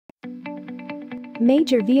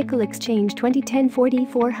Major Vehicle Exchange 2010 Ford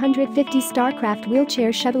E450 Starcraft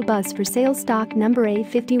Wheelchair Shuttle Bus for sale, stock number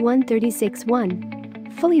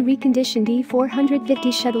A51361. Fully reconditioned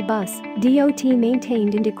E450 shuttle bus, DOT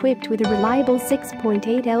maintained and equipped with a reliable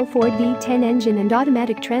 6.8L Ford V10 engine and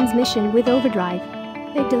automatic transmission with overdrive.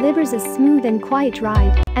 It delivers a smooth and quiet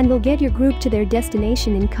ride and will get your group to their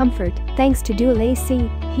destination in comfort thanks to dual AC,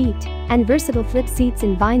 heat, and versatile flip seats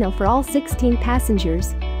in vinyl for all 16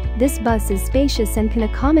 passengers. This bus is spacious and can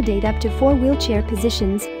accommodate up to 4 wheelchair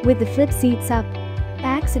positions with the flip seats up.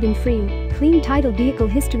 Accident-free, clean title vehicle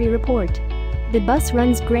history report. The bus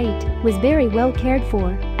runs great, was very well cared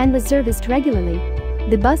for, and was serviced regularly.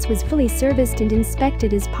 The bus was fully serviced and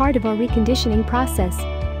inspected as part of our reconditioning process.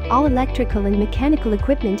 All electrical and mechanical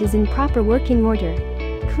equipment is in proper working order.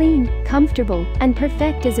 Clean, comfortable, and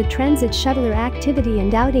perfect as a transit shuttle or activity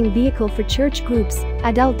and outing vehicle for church groups,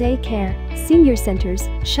 adult daycare, senior centers,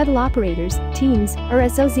 shuttle operators, teams, or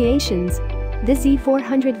associations. This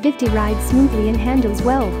E450 rides smoothly and handles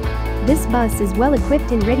well. This bus is well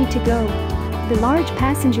equipped and ready to go. The large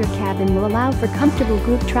passenger cabin will allow for comfortable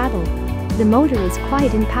group travel. The motor is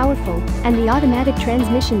quiet and powerful, and the automatic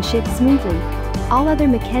transmission shifts smoothly. All other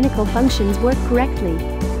mechanical functions work correctly.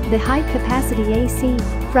 The high-capacity AC,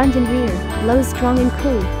 front and rear, blows strong and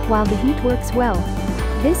cool, while the heat works well.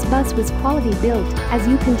 This bus was quality built, as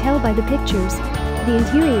you can tell by the pictures. The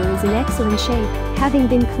interior is in excellent shape, having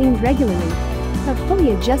been cleaned regularly. A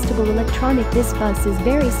fully adjustable electronic, this bus is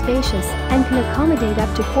very spacious and can accommodate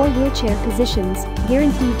up to 4 wheelchair positions,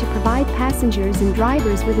 guaranteed to provide passengers and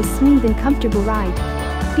drivers with a smooth and comfortable ride.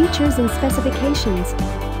 Features and specifications: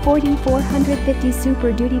 Ford E450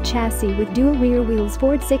 Super Duty chassis with dual rear wheels,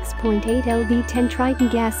 Ford 6.8L V10 Triton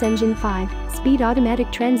gas engine, 5-speed automatic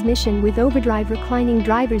transmission with overdrive, reclining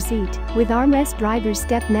driver's seat with armrest, driver's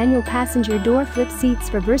step, manual passenger door, flip seats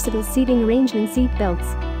for versatile seating arrangement, seat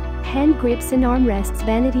belts, hand grips and armrests,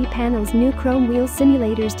 vanity panels, new chrome wheel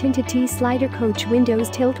simulators, tinted T-slider, coach windows,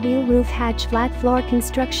 tilt wheel roof hatch, flat floor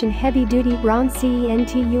construction, heavy duty bronze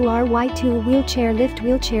CENTURY2 wheelchair lift,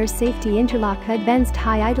 wheelchair safety interlock, advanced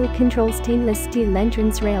high idle control, stainless steel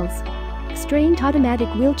entrance rails, strained automatic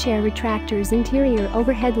wheelchair retractors, interior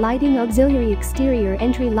overhead lighting, auxiliary exterior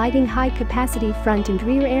entry lighting, high capacity front and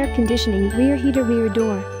rear air conditioning, rear heater, rear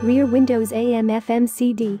door, rear windows, AM FM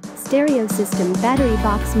CD, stereo system, battery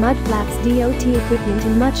box, mud flaps, DOT equipment,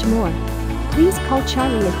 and much more. Please call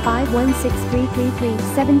Charlie at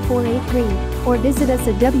 516-333-7483 or visit us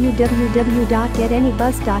at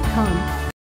www.getanybus.com.